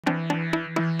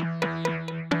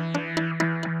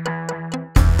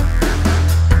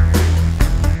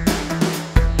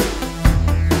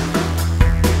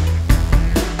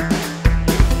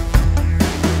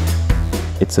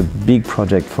it's a big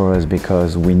project for us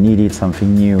because we needed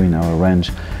something new in our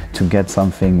range to get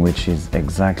something which is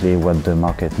exactly what the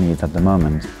market needs at the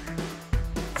moment.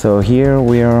 So here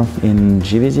we are in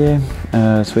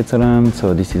Givisiez, Switzerland,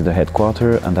 so this is the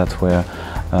headquarters, and that's where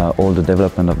all the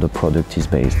development of the product is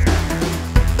based.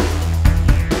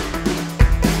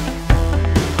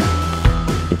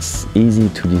 It's easy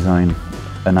to design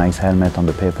a nice helmet on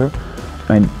the paper.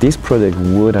 I mean, this product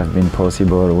would have been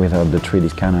possible without the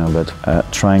 3D scanner, but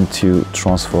trying to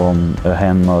transform a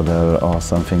hand model or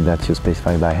something that you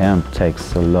specify by hand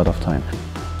takes a lot of time.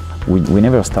 We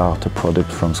never start a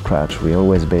product from scratch. We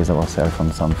always base ourselves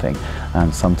on something,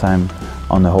 and sometimes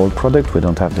on the whole product we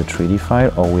don't have the 3D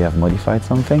file, or we have modified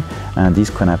something, and this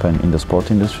can happen in the sport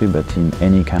industry, but in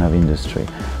any kind of industry.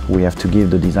 We have to give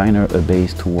the designer a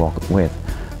base to work with.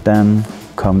 Then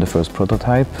come the first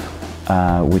prototype,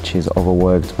 which is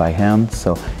overworked by hand.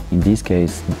 So in this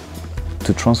case,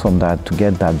 to transform that, to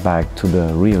get that back to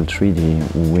the real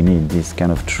 3D, we need this kind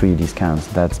of 3D scans.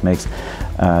 That makes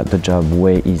the job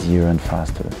way easier and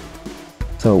faster.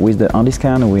 So with the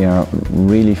HandySCAN, we are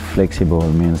really flexible.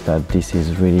 It means that this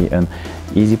is really an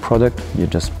easy product. You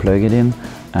just plug it in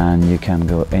and you can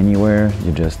go anywhere.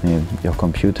 You just need your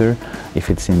computer. If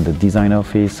it's in the design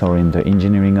office or in the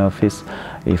engineering office,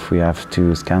 if we have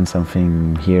to scan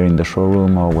something here in the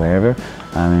showroom or wherever,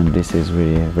 I mean, this is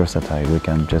really versatile. We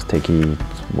can just take it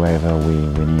wherever we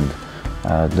need.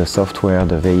 The software,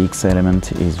 the VX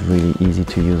element, is really easy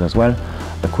to use as well.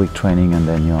 A quick training and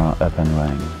then you are up and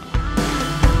running.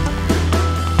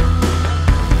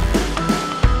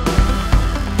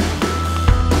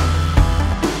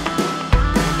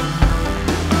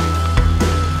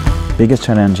 Biggest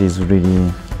challenge is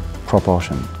really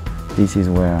proportion. This is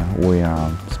where we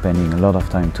are spending a lot of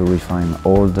time to refine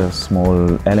all the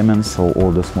small elements, so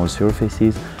all the small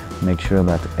surfaces, make sure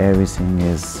that everything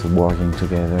is working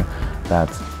together, that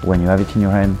when you have it in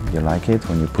your hand, you like it,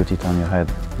 when you put it on your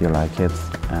head, you like it,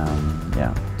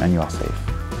 and you are safe.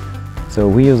 So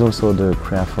we use also the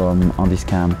Creaform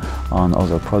HandySCAN on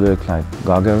other products like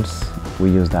goggles. We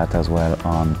use that as well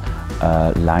on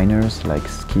liners, like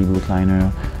ski boot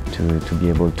liner, to be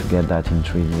able to get that in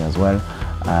 3D as well.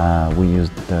 We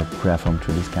use the Creaform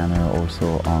 3D scanner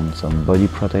also on some body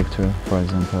protector, for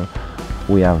example.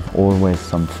 We have always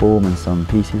some foam and some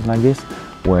pieces like this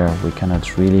where we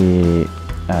cannot really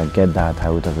get that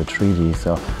out of a 3D.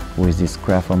 So with this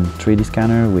Creaform 3D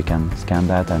scanner, we can scan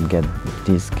that and get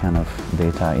this kind of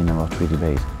data in our 3D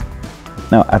base.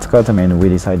 Now at Scott, I mean, we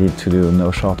decided to do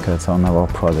no shortcuts on our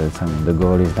products. I mean, the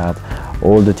goal is that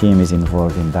all the team is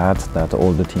involved in that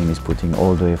all the team is putting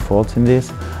all the efforts in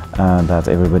this, that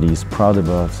everybody is proud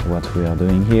about what we are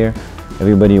doing here.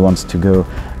 Everybody wants to go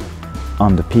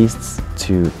on the pistes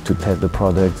to test the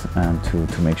product and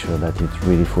to make sure that it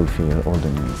really fulfills all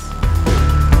the needs.